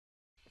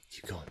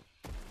Keep going.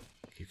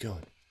 Keep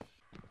going.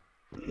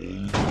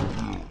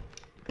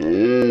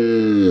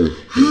 Yeah,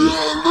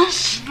 let's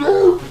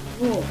start.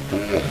 How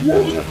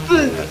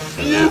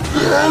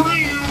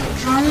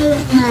do you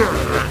do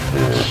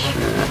that?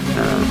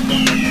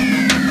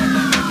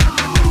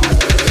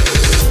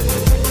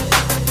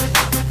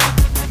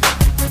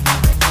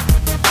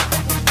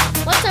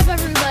 What's up,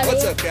 everybody?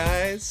 What's up,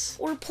 guys?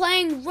 We're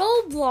playing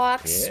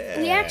Roblox.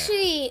 Yeah. We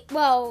actually,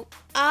 well,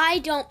 I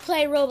don't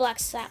play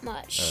Roblox that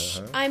much.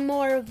 I'm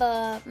more of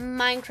a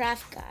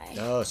Minecraft guy.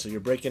 Oh, so you're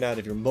breaking out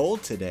of your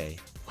mold today.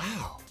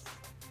 Wow.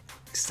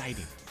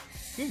 Exciting.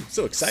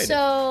 So excited.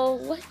 So,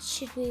 what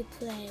should we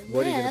play?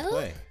 What are you going to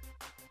play?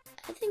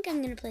 I think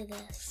I'm going to play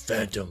this.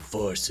 Phantom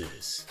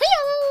Forces.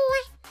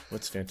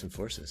 What's Phantom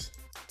Forces?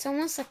 It's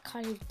almost like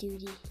Call of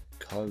Duty.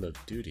 Call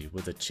of Duty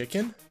with a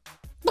chicken?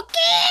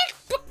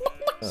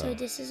 So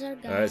this is our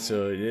guy. Alright,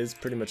 so it is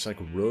pretty much like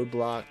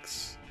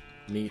Roblox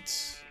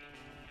meets,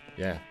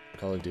 yeah,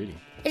 Call of Duty.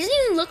 It doesn't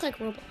even look like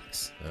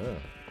Roblox. Oh.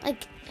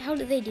 Like, how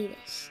do they do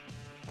this?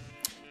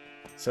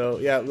 So,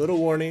 yeah, little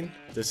warning.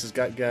 This has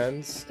got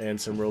guns and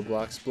some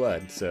Roblox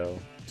blood, so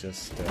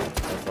just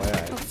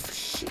FYI. Oh,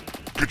 shit.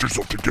 Get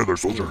yourself together,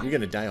 soldier. You're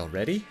gonna die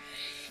already?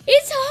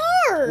 It's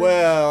hard!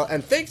 Well,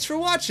 and thanks for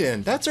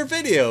watching. That's our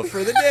video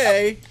for the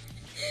day.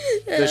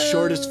 The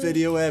shortest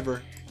video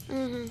ever.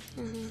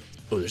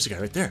 Oh, there's a guy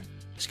right there.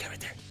 There's a guy right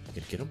there.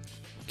 You gonna get him?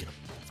 Get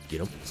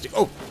him. Get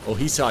him. Oh,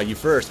 he saw you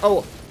first.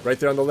 Oh, right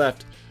there on the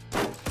left.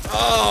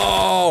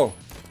 Oh!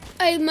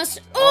 I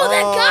must. Oh,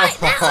 that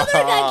other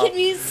guy can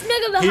be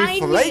snuggle behind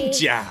He me.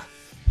 flanked ya.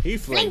 He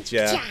flanked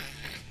ya.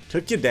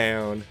 Took you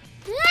down.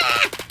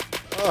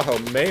 Oh,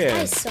 man.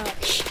 I suck.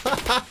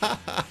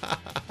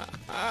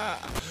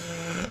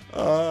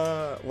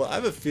 Well, I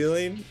have a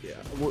feeling. Yeah,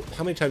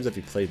 how many times have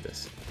you played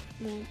this?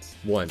 Once.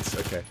 Once,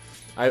 okay.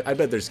 I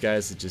bet there's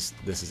guys that just,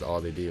 this is all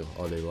they do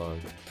all day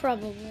long.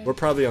 Probably. We're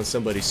probably on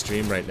somebody's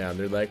stream right now and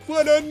they're like,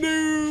 what a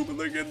noob!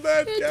 Look at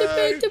that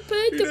guy!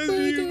 He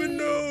doesn't even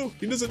know!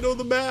 He doesn't know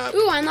the map!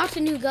 Ooh, I unlocked a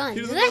new gun.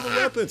 He doesn't know the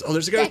weapons! Oh,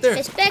 there's a guy right there!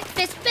 Back.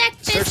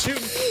 Start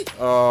shooting!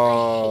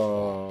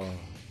 Oh.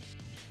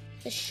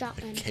 The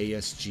shotgun.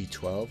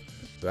 KSG-12?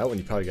 So that one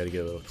you probably got to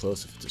get a little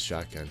close if it's a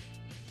shotgun.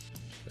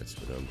 That's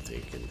what I'm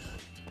thinking.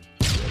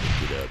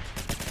 Get up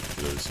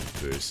close and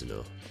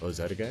personal. Oh, is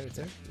that a guy right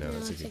there? No,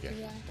 that's a good guy.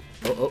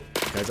 Oh,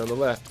 guy's on the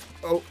left.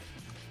 Oh,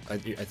 I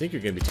think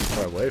you're gonna be too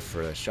far away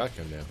for a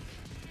shotgun now.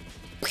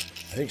 I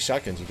think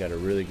shotguns you gotta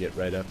really get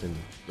right up in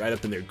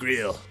their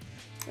grill.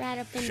 Right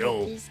up in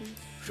the business.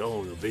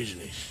 Show the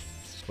business.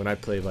 When I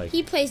play like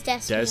he plays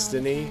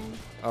Destiny.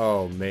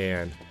 Oh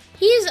man.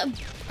 He's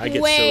I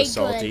get way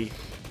so salty. Good.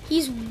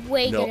 He's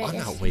way good. No, I'm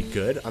not way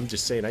good. I'm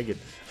just saying I get.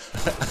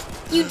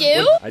 You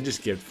do? I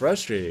just get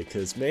frustrated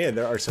because man,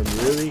 there are some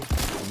really.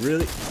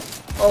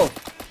 Oh.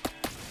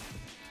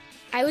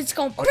 I was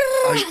going.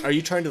 Are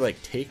you trying to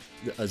like take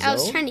a zone? I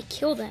was trying to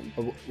kill them.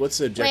 What's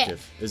the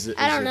objective? Wait,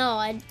 I don't know.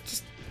 I'm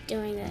just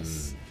doing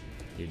this.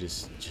 You're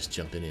just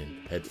jumping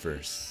in head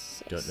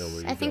first. Don't know where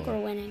you're going. I think we're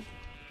winning.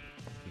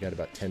 You got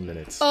about 10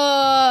 minutes.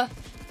 Whoa,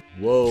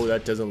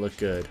 that doesn't look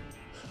good.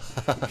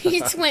 He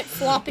just went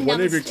flopping down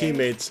One of your the stairs.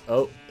 teammates.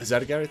 Oh, is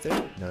that a guy right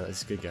there? No,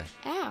 that's a good guy.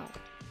 Ow.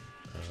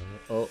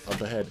 Oh, up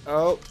ahead.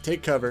 Oh,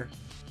 take cover.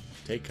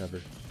 Take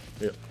cover.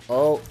 Yeah.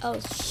 Oh. Oh,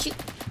 shoot.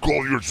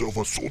 Call yourself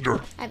a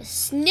soldier. I have a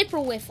snipper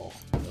whiffle.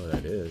 Oh,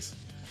 that is.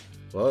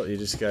 Well, you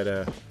just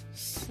gotta.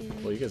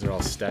 Well, you guys are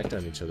all stacked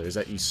on each other. Is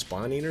that you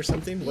spawning or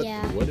something?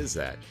 Yeah. What is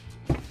that?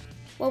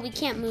 Well, we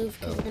can't move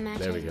because the match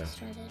there we go.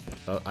 hasn't started.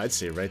 Oh, I'd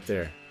say right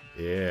there.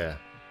 Yeah.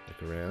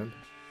 Look around.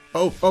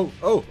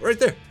 Oh, right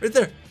there.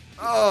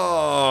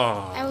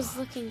 Oh. I was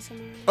looking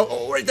somewhere.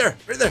 Oh, right there.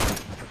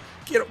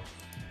 Get him.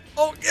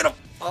 Oh, get him.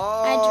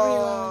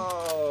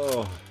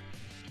 Oh.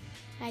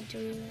 I had to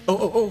reload.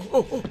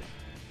 Oh.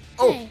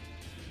 Hey.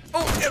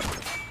 Oh, get him.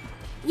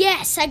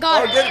 Yes, I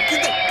got it.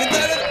 Get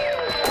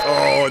that.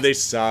 Oh, they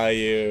saw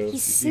you. He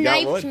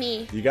sniped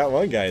me. You got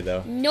one guy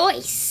though.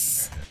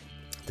 Nice.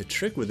 The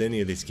trick with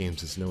any of these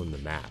games is knowing the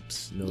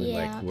maps, knowing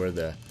like where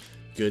the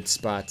good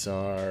spots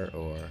are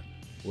or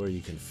where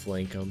you can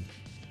flank them.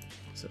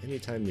 So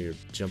anytime you're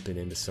jumping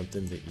into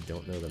something that you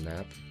don't know the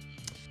map,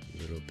 a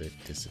little bit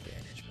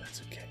disadvantaged, but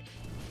that's okay.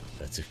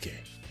 That's okay.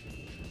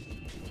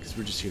 Because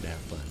we're just here to have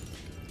fun.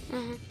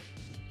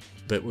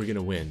 But we're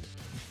gonna win.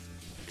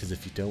 Because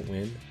if you don't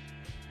win,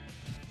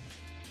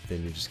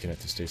 then you're just gonna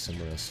have to stay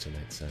somewhere else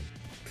tonight, son.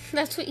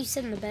 That's what you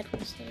said in the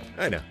bedroom.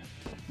 I know.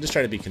 I'm just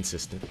trying to be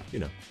consistent, you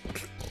know.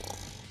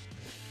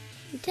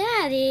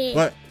 Daddy.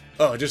 What?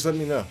 Oh, just let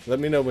me know. Let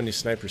me know when you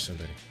sniper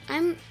somebody.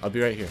 I'll be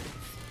right here.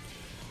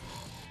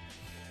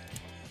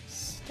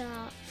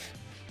 Stop.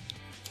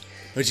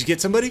 Did you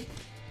get somebody?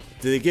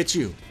 Did they get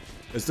you?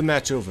 Is the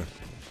match over?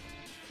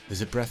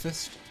 Is it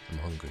breakfast? I'm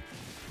hungry.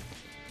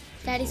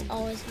 Daddy's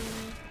always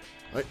hungry.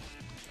 What?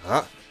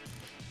 Huh?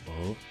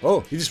 Oh,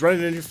 he just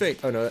running in your face.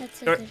 Oh no.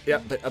 That's a good yeah,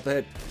 one. but up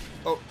ahead.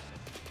 Oh,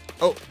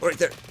 right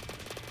there.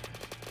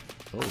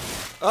 Oh.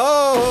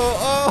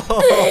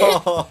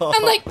 Oh.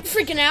 I'm like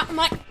freaking out. I'm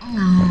like,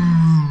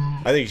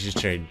 I think you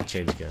should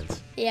change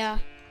guns. Yeah.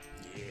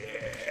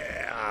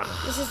 Yeah.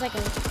 This is like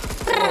a...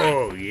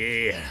 Oh,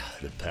 yeah.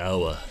 The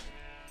power.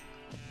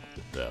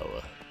 The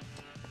power.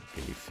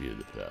 Can you feel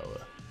the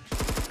power?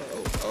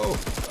 Oh, oh,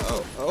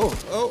 oh, oh,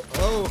 oh,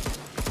 oh,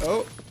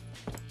 oh,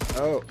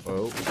 oh,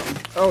 oh,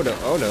 oh, no,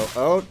 oh, no,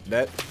 oh,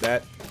 that's...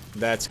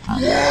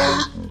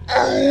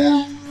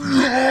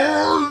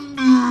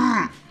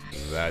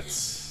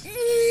 That's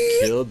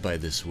killed by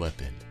this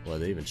weapon. Well,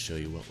 they even show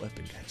you what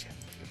weapon got you.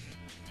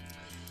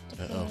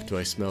 Uh-oh, do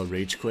I smell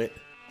rage quit?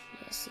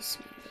 Yes, you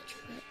smell rage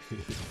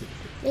quit.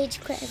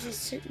 Rage quit has a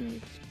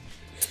certain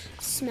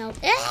smell.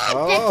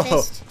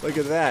 Oh, look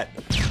at that.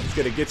 It's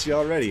gonna get you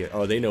already.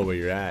 Oh, they know where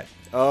you're at.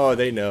 Oh,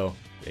 they know.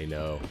 They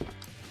know.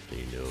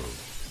 They know.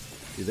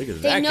 Dude, look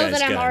at that guy's gun. They know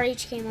that I'm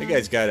RH That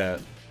guy's got a...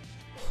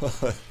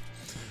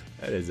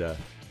 that is a...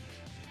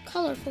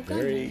 colorful gun.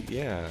 Very,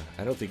 yeah.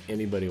 I don't think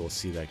anybody will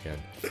see that gun.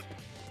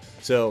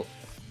 So,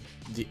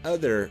 the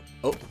other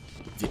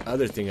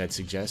thing I'd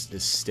suggest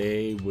is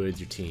stay with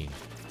your team.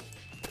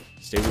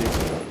 Stay with your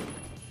team.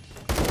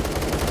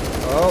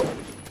 Oh,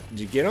 did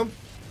you get him?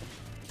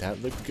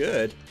 That looked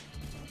good.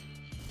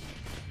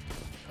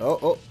 Oh,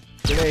 oh,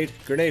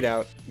 grenade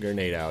out,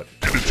 grenade out.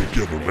 Get it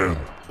together, man.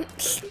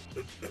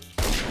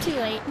 Too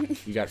late.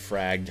 You got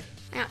fragged.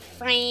 I got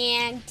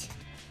fragged.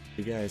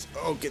 You guys,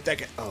 oh, get that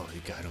guy. Oh,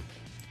 you got him.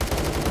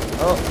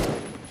 Oh,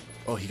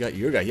 oh, he got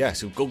your guy. Yeah,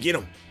 so go get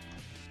him.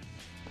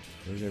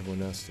 Where's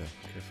everyone else though?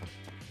 Careful.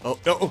 Oh,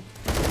 no.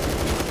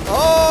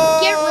 Oh!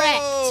 Get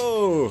wrecked.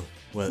 Oh!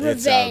 Well,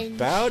 Revenge. It's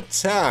about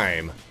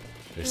time.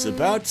 It's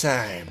about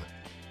time.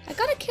 I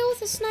got a kill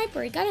with a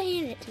sniper. You gotta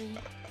hand it to me.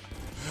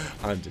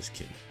 I'm just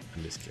kidding.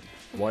 I'm just kidding.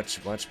 Watch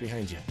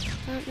behind you.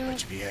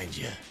 Watch behind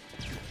you.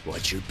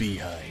 Watch your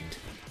behind.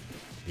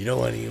 You don't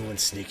want anyone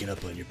sneaking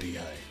up on your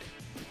behind.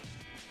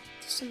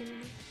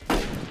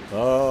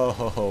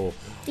 Oh,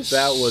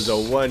 that was a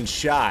one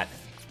shot.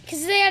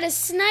 Because they had a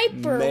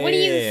sniper. Man. What do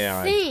you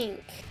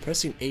think?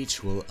 Pressing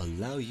H will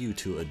allow you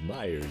to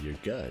admire your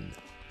gun.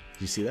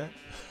 You see that?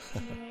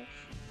 No.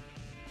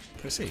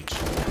 Press H.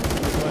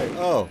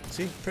 Oh,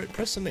 see?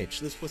 Press some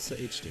H. What's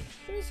the H do?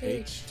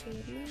 H.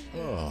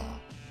 Oh,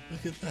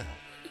 look at that.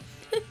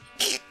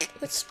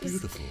 That's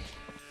beautiful.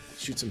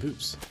 Shoot some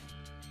hoops.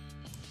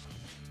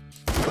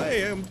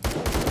 Bam!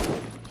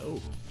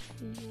 Oh.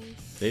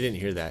 They didn't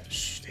hear that.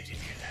 Shh, they didn't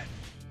hear that.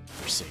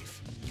 We're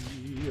safe.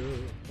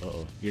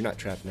 Uh-oh. You're not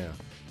trapped now.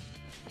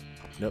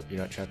 Nope, you're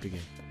not trapped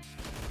again.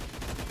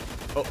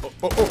 Oh, oh,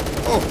 oh, oh,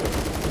 oh!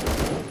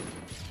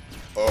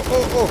 Oh,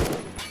 oh, oh!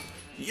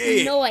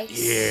 Yeah! Nice.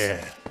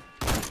 Yeah!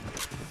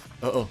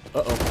 Uh-oh,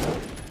 uh-oh,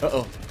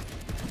 uh-oh,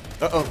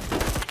 uh-oh.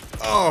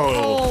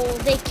 Oh! Oh,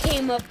 they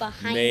came up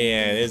behind me.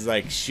 Man, it's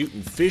like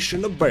shooting fish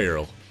in a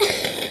barrel.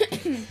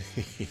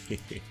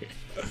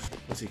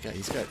 What's he got?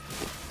 He's got...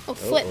 Oh,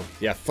 flip.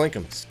 Yeah, flank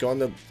him. Go on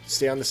the...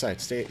 Stay on the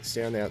side. Stay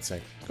on the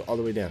outside. Go all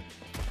the way down.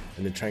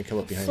 And then try and come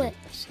up behind him.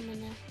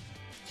 Someone there.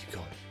 Keep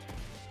going.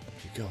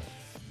 Keep going.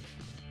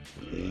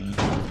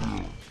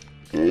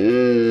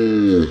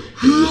 Yeah,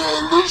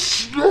 let's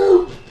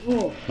start.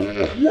 What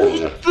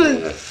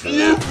the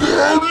flip?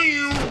 How do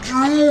you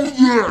do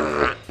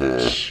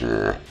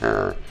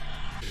that?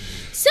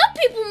 Some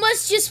people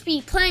must just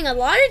be playing a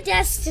lot of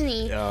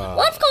Destiny,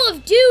 lots of Call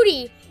of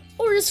Duty,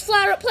 or just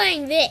flat out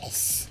playing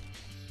this.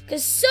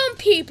 Because some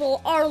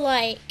people are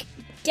like,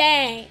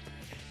 dang.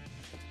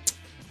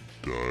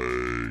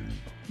 Dang.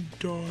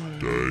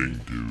 Dang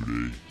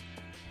duty.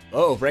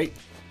 Oh, right.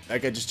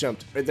 That guy just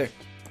jumped. Right there.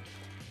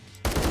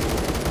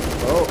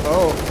 Oh,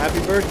 oh, happy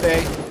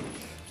birthday.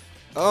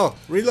 Oh,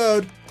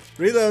 reload.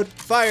 Reload.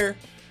 Fire.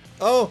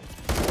 Oh.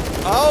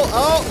 Oh,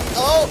 oh,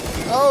 oh,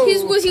 oh.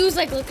 He was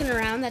like looking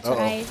around, that's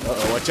right.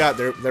 Uh-oh, watch out.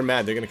 They're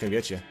mad. They're going to come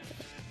get you.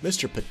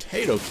 Mr.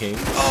 Potato King.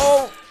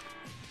 Oh.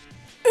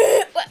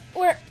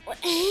 Where?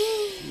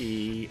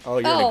 Oh, you're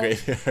in a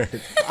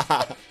graveyard.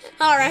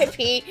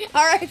 R.I.P.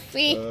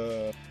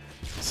 R.I.P.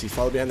 See,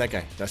 follow behind that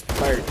guy. That's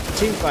fire.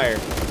 Team fire.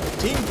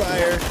 Team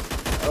fire.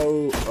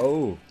 Oh,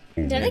 oh.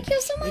 Did I kill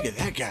someone? Look at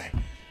that guy.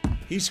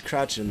 He's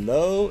crouching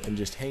low and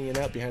just hanging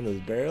out behind those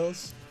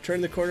barrels.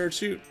 Turn the corner and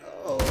shoot.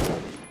 Oh.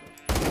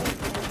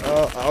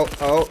 Oh, oh,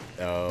 oh,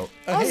 oh.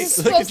 Oh, hey,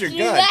 look at your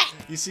gun. That?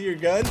 You see your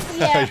gun?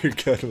 Yeah. Your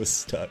gun was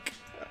stuck.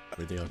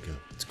 Where'd they all go?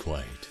 It's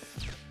quiet.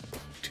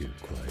 Too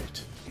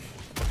quiet.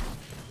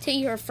 Till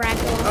you're a frag.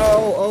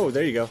 Oh, oh,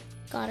 there you go.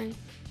 Got him.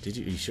 Did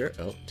you? You sure?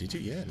 Oh, did you?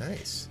 Yeah,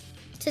 nice.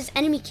 It says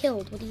enemy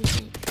killed. What do you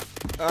think?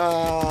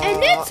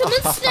 And then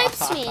someone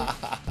snipes me.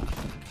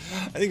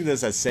 I think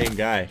that's that same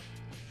guy. You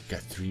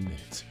got 3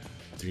 minutes.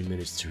 3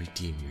 minutes to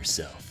redeem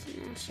yourself.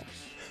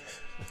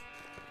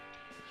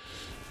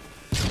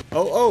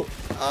 Oh,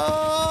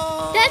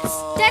 oh.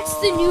 That's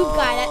the noob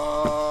guy.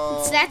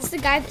 That's the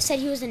guy that said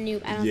he was a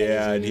noob. I don't think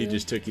and he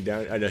just took you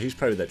down. I know, he's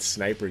probably that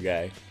sniper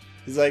guy.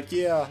 He's like,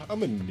 yeah,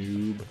 I'm a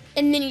noob.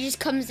 And then he just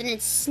comes in and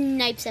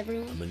snipes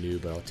everyone. I'm a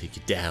noob, but I'll take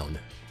you down.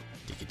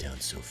 Take you down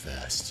so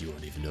fast, you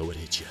won't even know what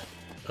hit you.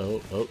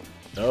 Oh, oh,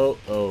 oh,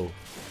 oh.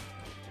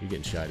 You're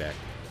getting shot at.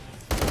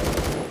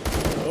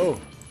 Oh,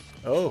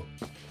 oh.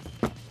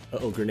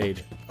 Uh-oh,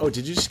 grenade. Oh,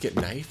 did you just get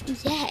knifed?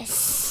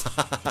 Yes.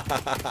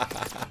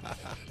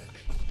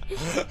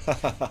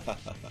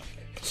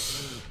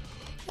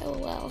 Oh,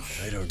 well.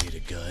 I don't need a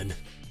gun.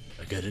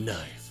 I got a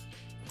knife.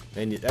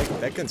 Man,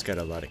 that gun's got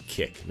a lot of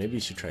kick. Maybe you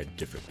should try a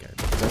different gun.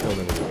 Is that the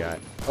only one you got?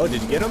 Oh,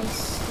 did you get him?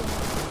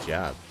 Good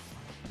job.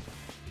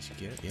 Did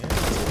you get it?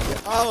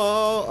 Yeah.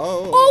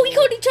 Oh, we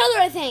killed each other,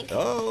 I think.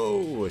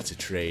 Oh, it's a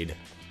trade.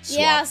 Swap.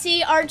 Yeah,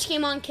 see, Arch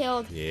came on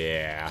killed.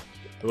 Yeah.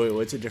 Wait,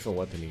 what's a different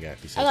weapon you got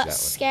besides I got that one?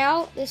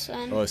 Scout, this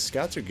one. Oh,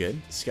 scouts are good.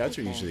 Scouts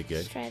are usually good.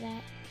 Let's try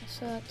that.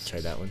 So Try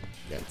that one.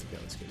 Yeah, I think that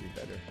one's gonna be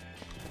better.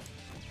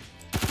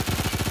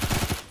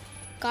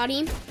 got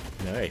him.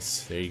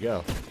 Nice. There you go.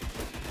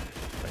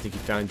 I think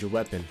you found your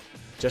weapon.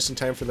 Just in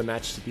time for the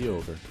match to be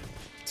over.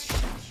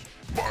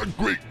 My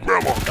great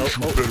grandma can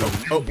shoot better than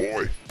you,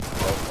 boy.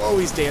 Oh,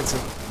 he's dancing.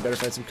 You better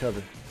find some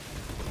cover.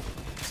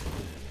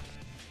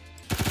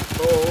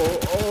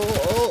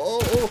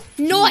 Oh.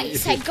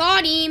 Nice, I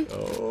got him.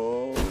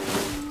 Oh.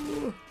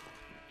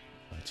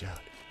 Watch out.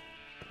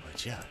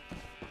 Watch out.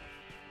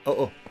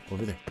 Oh,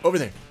 over there. Over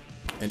there.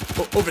 And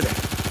over there.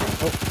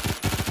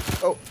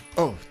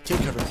 Oh, take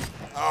cover.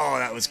 Oh,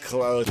 that was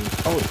close.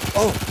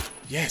 Oh,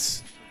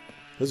 yes.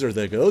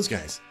 Those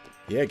guys.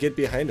 Yeah, get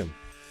behind them.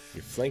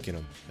 You're flanking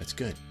them. That's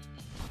good.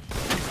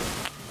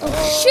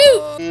 Oh,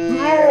 shoot!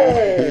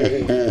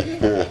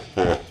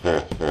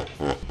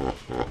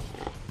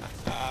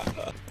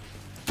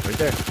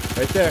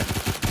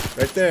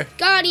 Right there.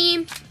 Got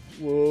him.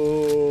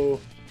 Whoa.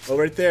 Oh,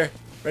 right there.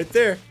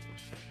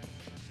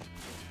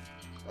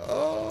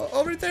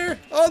 Oh, right there.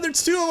 Oh,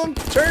 there's two of them.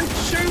 Turn,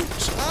 shoot.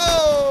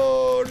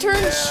 Oh,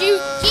 Turn, no. shoot.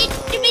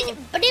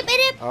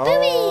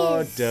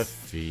 Oh,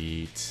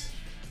 defeat.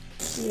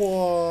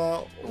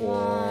 Wah,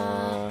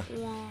 wah.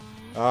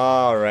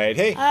 All right.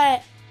 Hey,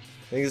 Alright.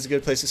 think this is a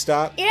good place to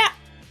stop? Yeah.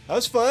 That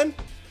was fun.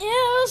 Yeah,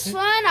 it was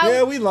fun.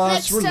 Yeah, we lost.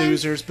 Next We're time,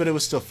 losers, but it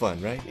was still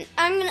fun, right?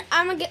 I'm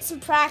gonna get some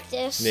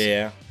practice.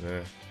 Yeah.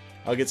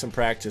 I'll get some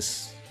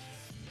practice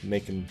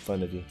making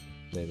fun of you,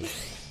 maybe.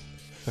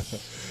 Okay.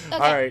 All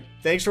right.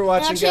 Thanks for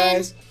watching,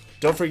 guys.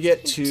 Don't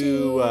forget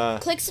to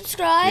click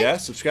subscribe. Yeah,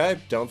 subscribe.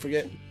 Don't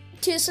forget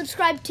To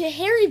subscribe to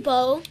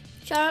Haribo.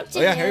 Shout out to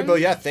him. Haribo.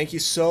 Yeah, thank you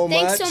so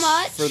Thanks so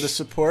much for the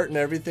support and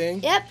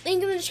everything. Yep,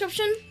 link in the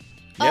description.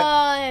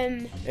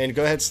 Yep. And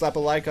go ahead, slap a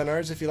like on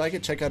ours if you like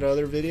it. Check out our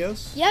other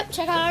videos. Yep,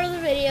 check out our other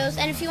videos.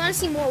 And if you want to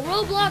see more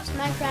Roblox,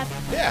 Minecraft,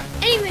 Yeah.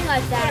 anything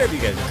like that, Whatever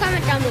you guys want.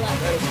 comment down below.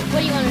 What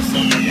do you want to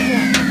see?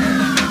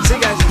 See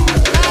you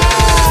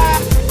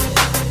guys.